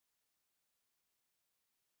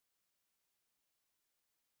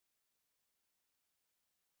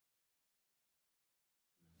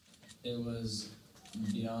It was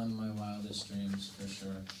beyond my wildest dreams, for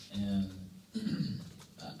sure. And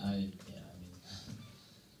I mean,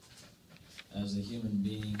 as a human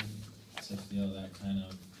being, to feel that kind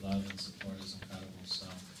of love and support is incredible. So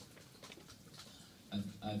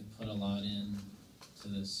I've put a lot in to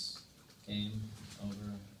this game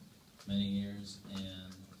over many years,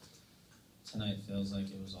 and tonight feels like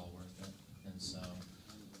it was all worth it. And so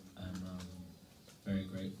I'm very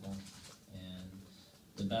grateful. And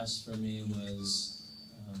the best for me was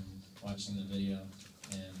watching the video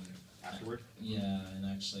and afterward. Yeah, and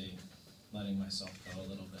actually letting myself go a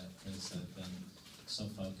little bit, because I've been so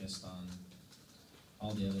focused on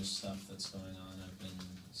all the other stuff that's going on. I've been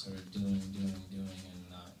sort of doing, and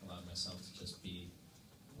not allowed myself to just be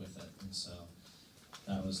with it. And so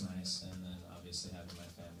that was nice. And then obviously having my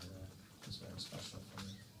family there was very special for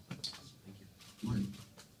me. Thank you. Marty.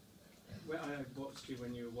 Well, I watched you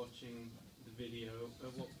when you were watching the video.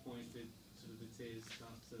 At what point did sort of the tears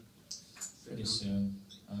start to sit Pretty down? soon.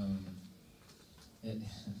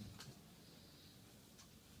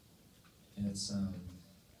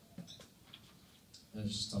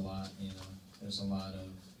 There's just a lot, there's a lot of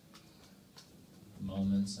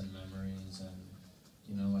moments and memories, and,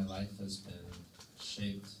 my life has been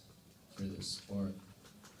shaped through this sport,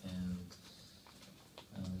 and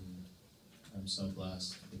I'm so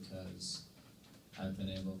blessed because I've been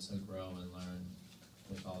able to grow and learn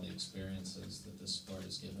with all the experiences that this sport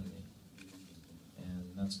has given me,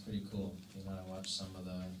 and that's pretty cool. I watch some of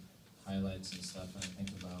the highlights and stuff, and I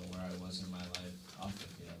think about where I was in my life off the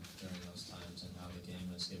field during those times, and how the game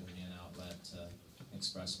has given me an outlet to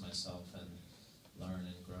express myself and learn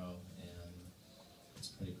and grow, and it's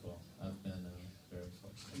pretty cool. I've been very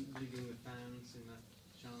fortunate. Leading the fans in that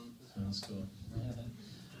chant. That's cool.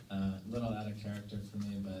 A little out of character for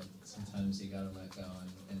me, but sometimes you gotta let go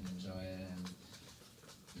and enjoy it. And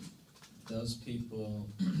those people,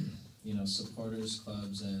 supporters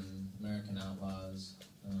clubs and American Outlaws,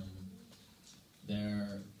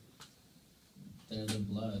 they're the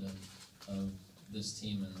blood of this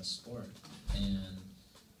team and the sport. And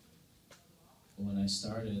when I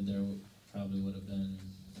started, there probably would have been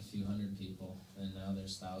a few hundred people, and now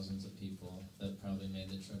there's thousands of people that probably made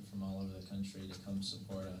the trip from all over the country to come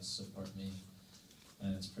support us, support me,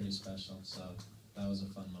 and it's pretty special. So that was a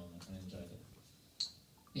fun moment. I enjoyed it.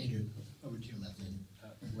 Andrew, over to your left, Landon.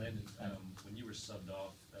 Landon, when you were subbed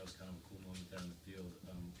off, that was kind of a cool moment there on the field.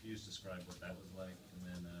 Can you just describe what that was like? And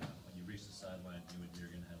then when you reached the sideline, you and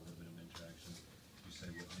Jurgen had a little bit of interaction. Could you say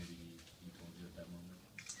what maybe he told you at that moment?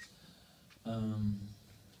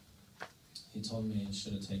 He told me he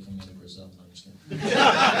should have taken me to Brazil. No, I'm just kidding.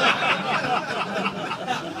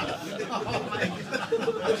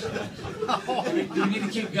 Do we need to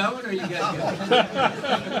keep going, or you guys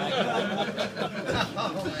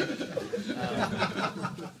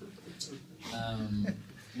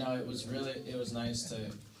No, it was nice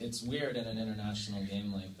to, it's weird in an international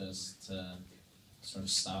game like this to sort of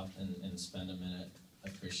stop and spend a minute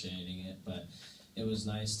appreciating it, but it was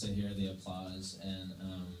nice to hear the applause, and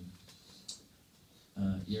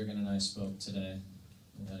Jurgen and I spoke today.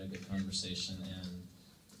 We had a good conversation,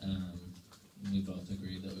 and we both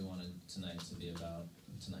agreed that we wanted tonight to be about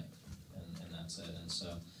tonight, and that's it. And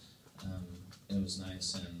so it was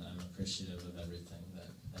nice, and I'm appreciative of everything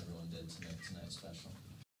that everyone did to make tonight special.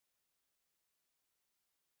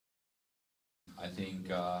 I think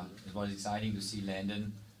it was exciting to see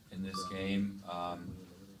Landon in this game,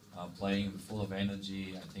 playing full of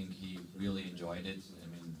energy. I think he really enjoyed it. I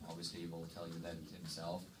mean, obviously he will tell you that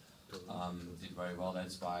himself. Did very well.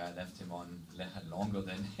 That's why I left him on longer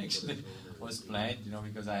than actually was planned,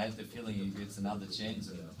 because I had the feeling he gets another chance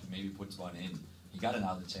and maybe puts one in. He got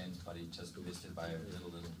another chance, but he just missed it by a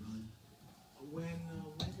little. When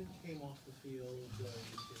Landon came off the field, you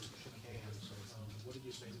shook hands. What did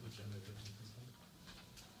you say to each other?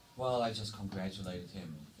 Well, I just congratulated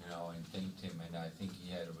him, and thanked him, and I think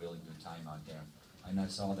he had a really good time out there. And I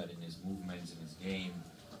saw that in his movements, in his game,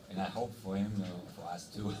 and I hope for him, for us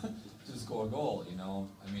to score a goal.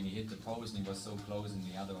 I mean, he hit the post and he was so close in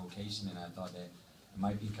the other occasion, and I thought that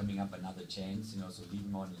might be coming up another chance. So leave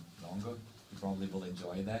him on longer. He probably will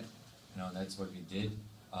enjoy that. That's what we did.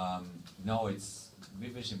 We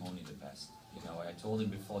wish him only the best. I told him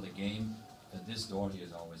before the game that this door here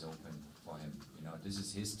is always open for him. This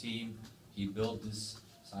is his team. He built this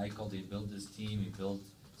cycle. He built this team. He built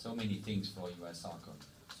so many things for U.S. soccer.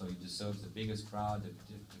 So he deserves the biggest crowd, the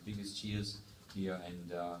biggest cheers here,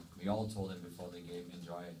 and we all told him before the game,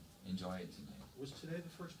 enjoy it tonight. Was today the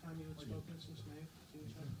first time you had spoken since May to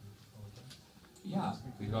each other? Yeah,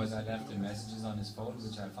 because I left the messages on his phone,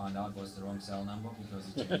 which I found out was the wrong cell number because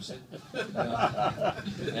he changed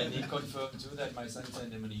it. And he confirmed too that my son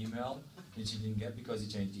sent him an email, which he didn't get because he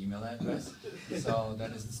changed the email address. So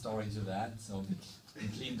that is the story to that. So we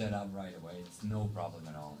cleaned that up right away. It's no problem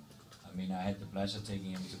at all. I mean, I had the pleasure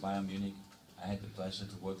taking him to Bayern Munich. I had the pleasure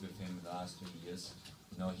to work with him the last 3 years.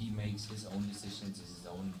 You know, he makes his own decisions, he's his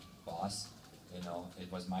own boss. You know, it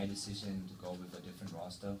was my decision to go with a different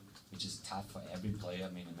roster, which is tough for every player.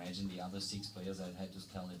 I mean, imagine the other 6 players I had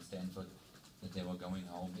to tell at Stanford that they were going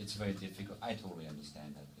home. It's very difficult. I totally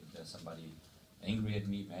understand that. If there's somebody angry at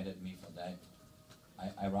me, mad at me for that,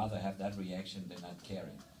 I rather have that reaction than not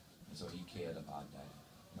caring. And so he cared about that.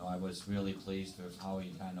 You know, I was really pleased with how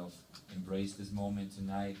he kind of embraced this moment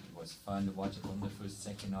tonight. It was fun to watch it from the first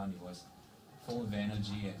second on. He was full of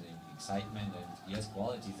energy and excitement, and he has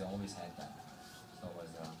qualities. He always had that. So it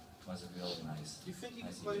was a really nice. Do you think he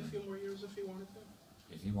could nice play a evening. few more years if he wanted to?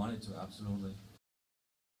 If he wanted to, absolutely.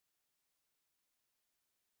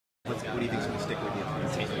 What do you think is going to stick with you?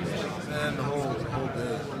 Man, the whole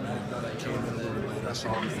day. I came in a little bit late. I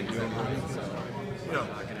saw him in the game. You know,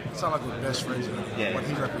 it's not like we're best friends or anything. Yeah. What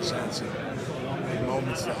he represents and the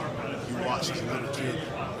moments that you watched as a little kid,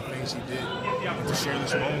 the things he did, and to share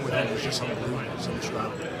this moment with him was just unbelievable. It's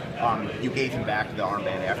indescribable. You gave him back the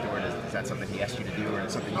armband afterward. Is that something he asked you to do, or is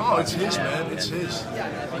it something? No, it's his, man. It's his.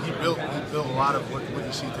 He built a lot of what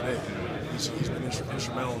you see today. He's been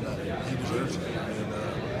instrumental in that. He deserves it.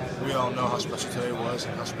 And we all know how special today was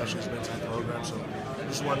and how special he's been to the program. So I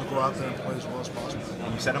just wanted to go out there and play as well as possible.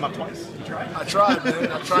 You set him up twice. You tried. I tried,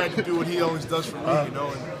 man. I tried to do what he always does for me, you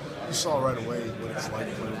know. And you saw right away what it's like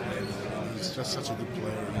playing with him. He's just such a good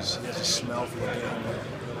player. He has a smell for the game that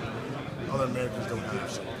other Americans don't have.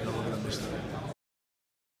 So you know, we're gonna miss that.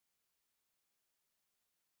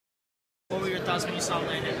 What were your thoughts when you saw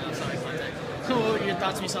Landon? I'm sorry, contact. What were your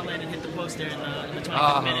thoughts when you saw Landon hit the post there in the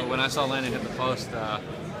 25th minute? When I saw Landon hit the post,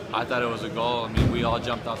 I thought it was a goal. I mean, we all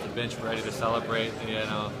jumped off the bench ready to celebrate. You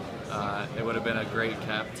know, it would have been a great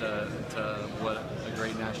cap to what a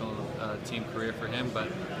great national team career for him. But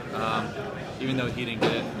even though he didn't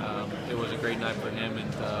get it, it was a great night for him,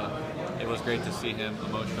 and it was great to see him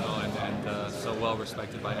emotional and so well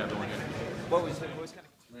respected by everyone here. What was kind of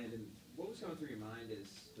Landon? What was going through your mind as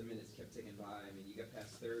the minutes kept ticking by? I mean, you got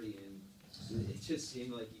past 30, and it just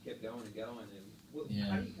seemed like you kept going and going. And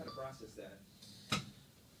how do you kind of process that?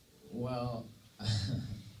 Well,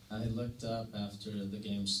 I looked up after the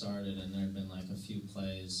game started, and there had been like a few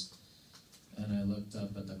plays, and I looked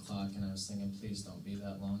up at the clock, and I was thinking, please don't be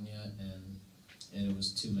that long yet, and it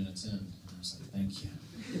was 2 minutes in, and I was like, thank you.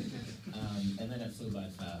 And then it flew by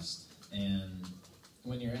fast, and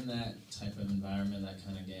when you're in that type of environment, that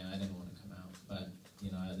kind of game, I didn't want to come out, but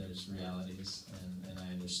you know, there's realities, and I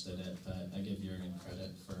understood it, but I give Jurgen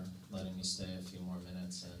credit for letting me stay a few more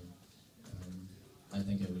minutes, and I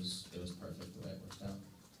think it was perfect the way it worked out.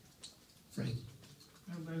 Frank?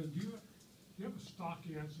 And then do you have a stock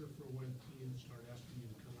answer for when teams start asking you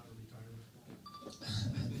to come out of retirement?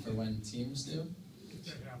 For when teams do? If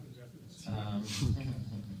that happens after the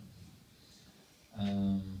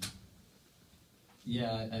season.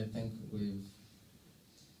 Yeah, I think we've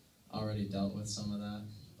already dealt with some of that,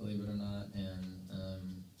 believe it or not,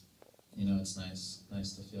 and you know, it's nice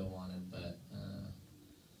to feel wanted, but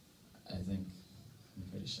I'm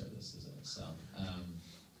pretty sure this is it. So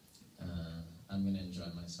I'm going to enjoy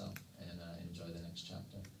myself and enjoy the next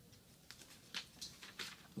chapter.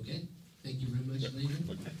 Okay. Thank you very much,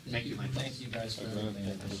 Landon. Thank you, Mike. Thank you guys for everything.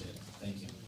 I appreciate it. Thank you.